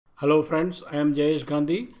Hello friends, I am Jayesh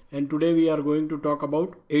Gandhi and today we are going to talk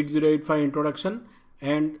about 8085 introduction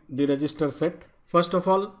and the register set. First of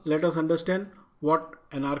all, let us understand what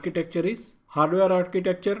an architecture is. Hardware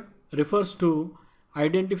architecture refers to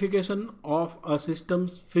identification of a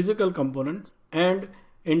system's physical components and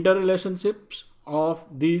interrelationships of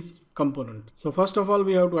these components. So first of all,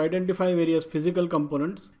 we have to identify various physical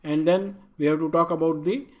components and then we have to talk about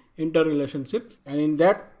the interrelationships, and in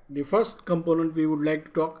that the first component we would like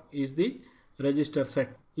to talk is the register set.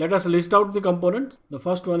 Let us list out the components. The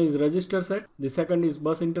first one is register set, the second is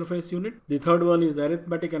bus interface unit, the third one is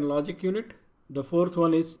arithmetic and logic unit, the fourth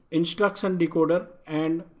one is instruction decoder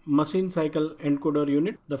and machine cycle encoder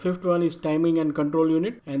unit, the fifth one is timing and control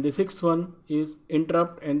unit, and the sixth one is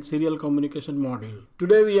interrupt and serial communication module.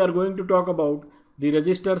 Today we are going to talk about the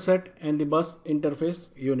register set and the bus interface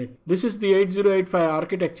unit. This is the 8085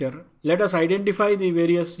 architecture. Let us identify the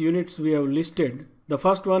various units we have listed. The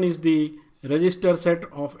first one is the register set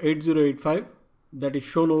of 8085 that is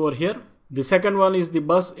shown over here. The second one is the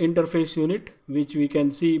bus interface unit, which we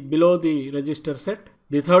can see below the register set.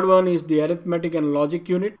 The third one is the arithmetic and logic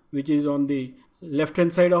unit, which is on the left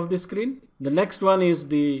hand side of the screen. The next one is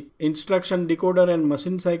the instruction decoder and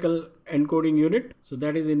machine cycle encoding unit, so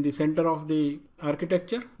that is in the center of the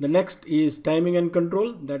architecture. The next is timing and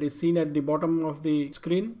control, that is seen at the bottom of the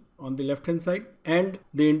screen on the left hand side, and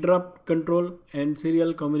the interrupt control and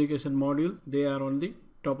serial communication module, they are on the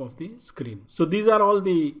top of the screen. So these are all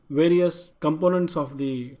the various components of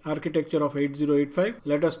the architecture of 8085.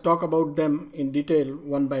 Let us talk about them in detail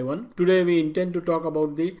one by one. Today we intend to talk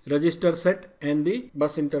about the register set and the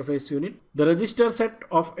bus interface unit. The register set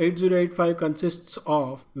of 8085 consists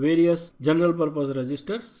of various general purpose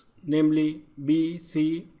registers, namely B,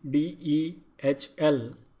 C, D, E, H,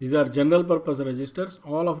 L. These are general purpose registers.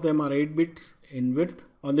 All of them are 8 bits in width.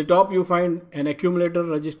 On the top you find an accumulator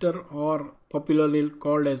register, or popularly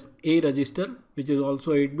called as A register, which is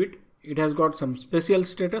also 8-bit. It has got some special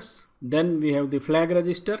status. Then we have the flag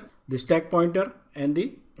register, the stack pointer, and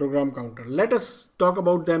the program counter. Let us talk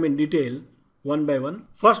about them in detail one by one.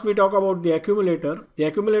 First we talk about the accumulator. The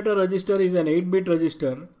accumulator register is an 8-bit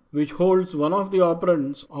register which holds one of the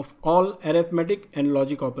operands of all arithmetic and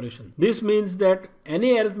logic operation. This means that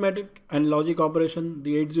any arithmetic and logic operation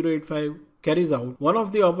the 8085 carries out, one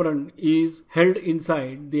of the operand is held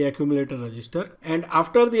inside the accumulator register, and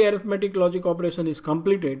after the arithmetic logic operation is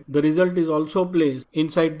completed, the result is also placed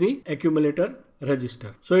inside the accumulator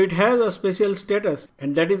register. So it has a special status,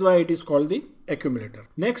 and that is why it is called the accumulator.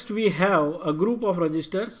 Next we have a group of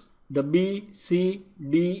registers, the B, C,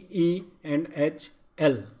 D, E and H,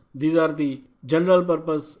 L. These are the general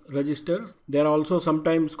purpose registers. They are also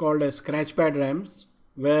sometimes called as scratchpad RAMs,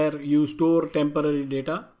 where you store temporary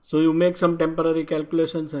data. So you make some temporary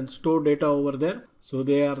calculations and store data over there. So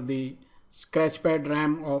they are the scratchpad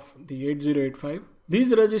RAM of the 8085.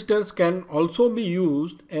 These registers can also be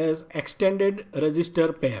used as extended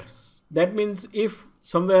register pairs. That means if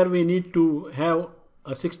somewhere we need to have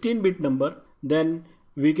a 16-bit number, then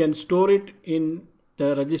we can store it in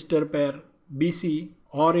the register pair BC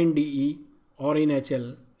or in DE or in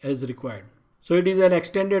HL as required. So it is an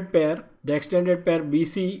extended pair. The extended pair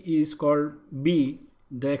BC is called B,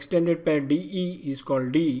 the extended pair DE is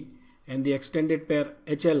called D, and the extended pair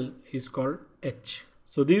HL is called H.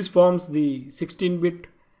 So these forms the 16-bit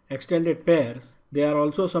extended pairs. They are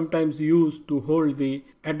also sometimes used to hold the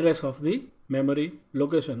address of the memory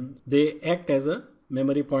location. They act as a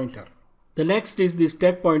memory pointer. The next is the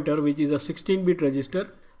stack pointer, which is a 16-bit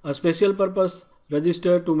register, a special purpose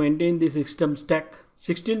register to maintain the system stack.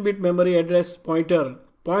 16-bit memory address pointer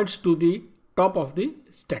points to the top of the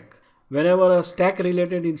stack. Whenever a stack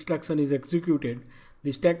related instruction is executed,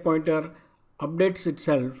 the stack pointer updates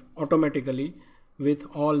itself automatically with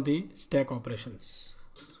all the stack operations.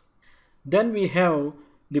 Then we have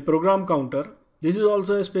the program counter. This is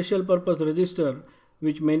also a special purpose register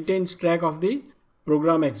which maintains track of the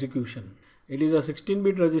program execution. It is a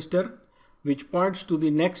 16-bit register which points to the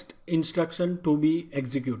next instruction to be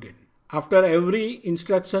executed. After every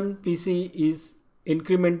instruction, PC is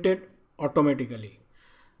incremented automatically.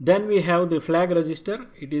 Then we have the flag register.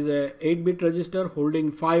 It is a 8-bit register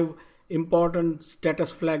holding 5 important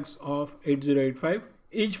status flags of 8085.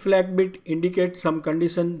 Each flag bit indicates some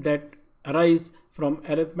condition that arise from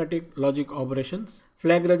arithmetic logic operations.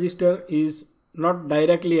 Flag register is not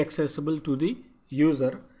directly accessible to the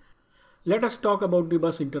user. Let us talk about the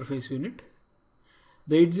bus interface unit.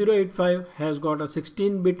 The 8085 has got a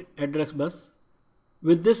 16-bit address bus.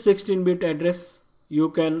 With this 16-bit address, you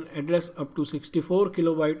can address up to 64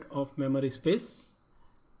 kilobyte of memory space.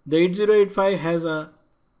 The 8085 has a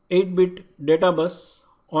 8-bit data bus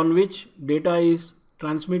on which data is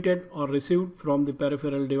transmitted or received from the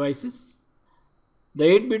peripheral devices. The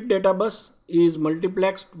 8-bit data bus is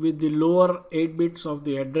multiplexed with the lower 8 bits of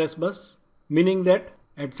the address bus, meaning that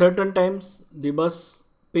at certain times the bus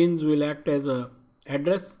pins will act as a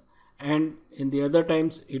address and in the other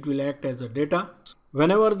times it will act as a data.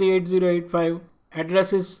 Whenever the 8085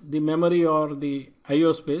 addresses the memory or the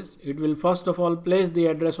IO space, it will first of all place the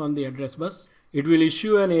address on the address bus. It will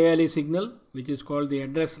issue an ALE signal which is called the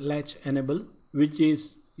address latch enable, which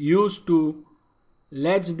is used to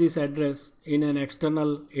latch this address in an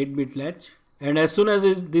external 8-bit latch, and as soon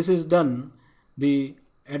as this is done, the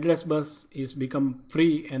address bus is become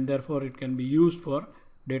free and therefore it can be used for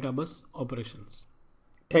data bus operations.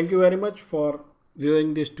 Thank you very much for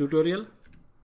viewing this tutorial.